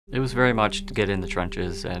It was very much to get in the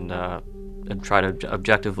trenches and try to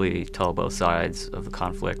objectively tell both sides of the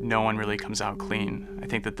conflict. No one really comes out clean. I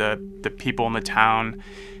think that the people in the town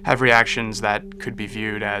have reactions that could be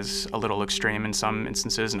viewed as a little extreme in some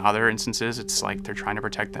instances. In other instances, it's like they're trying to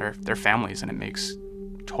protect their families, and it makes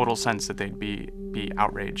total sense that they'd be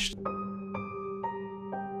outraged.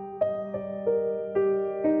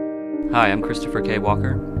 Hi, I'm Christopher K.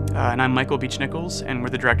 Walker. And I'm Michael Beach Nichols, and we're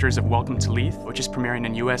the directors of Welcome to Leith, which is premiering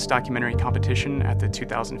a U.S. documentary competition at the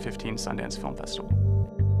 2015 Sundance Film Festival.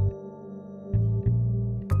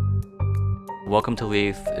 Welcome to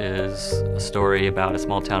Leith is a story about a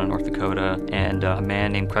small town in North Dakota, and a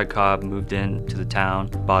man named Craig Cobb moved into the town,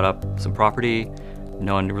 bought up some property.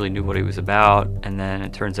 No one really knew what he was about, and then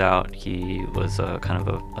it turns out he was kind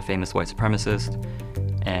of a famous white supremacist,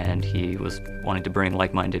 and he was wanting to bring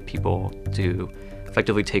like-minded people to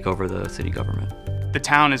effectively take over the city government. The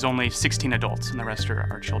town is only 16 adults, and the rest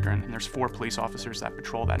are children, and there's 4 police officers that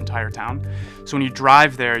patrol that entire town. So when you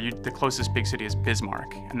drive there, the closest big city is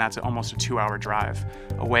Bismarck, and that's almost a 2-hour drive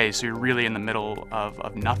away, so you're really in the middle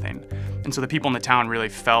of nothing. And so the people in the town really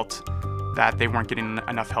felt that they weren't getting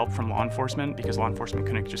enough help from law enforcement, because law enforcement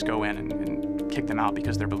couldn't just go in and kick them out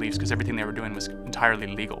because of their beliefs, because everything they were doing was entirely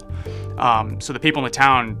legal. So the people in the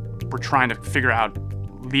town were trying to figure out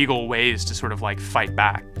legal ways to sort of like fight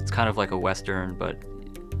back. It's kind of like a Western, but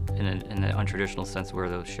in an untraditional sense where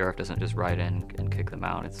the sheriff doesn't just ride in and kick them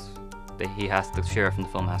out. The sheriff in the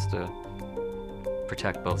film has to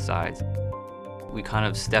protect both sides. We kind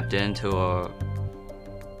of stepped into a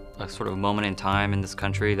sort of moment in time in this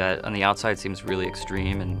country that on the outside seems really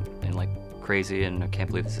extreme and like crazy, and I can't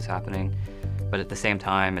believe this is happening. But at the same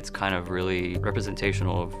time, it's kind of really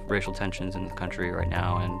representational of racial tensions in the country right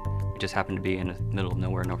now, and we just happen to be in the middle of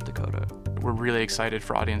nowhere, North Dakota. We're really excited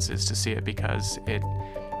for audiences to see it because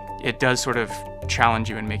it does sort of challenge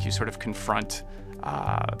you and make you sort of confront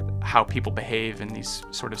how people behave in these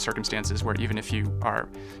sort of circumstances where even if you are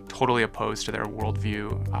totally opposed to their worldview,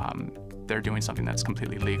 they're doing something that's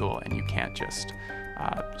completely legal and you can't just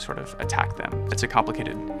sort of attack them. It's a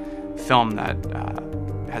complicated film that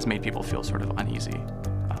has made people feel sort of uneasy,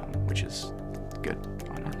 which is good.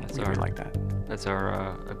 We like that. That's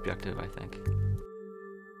our objective, I think.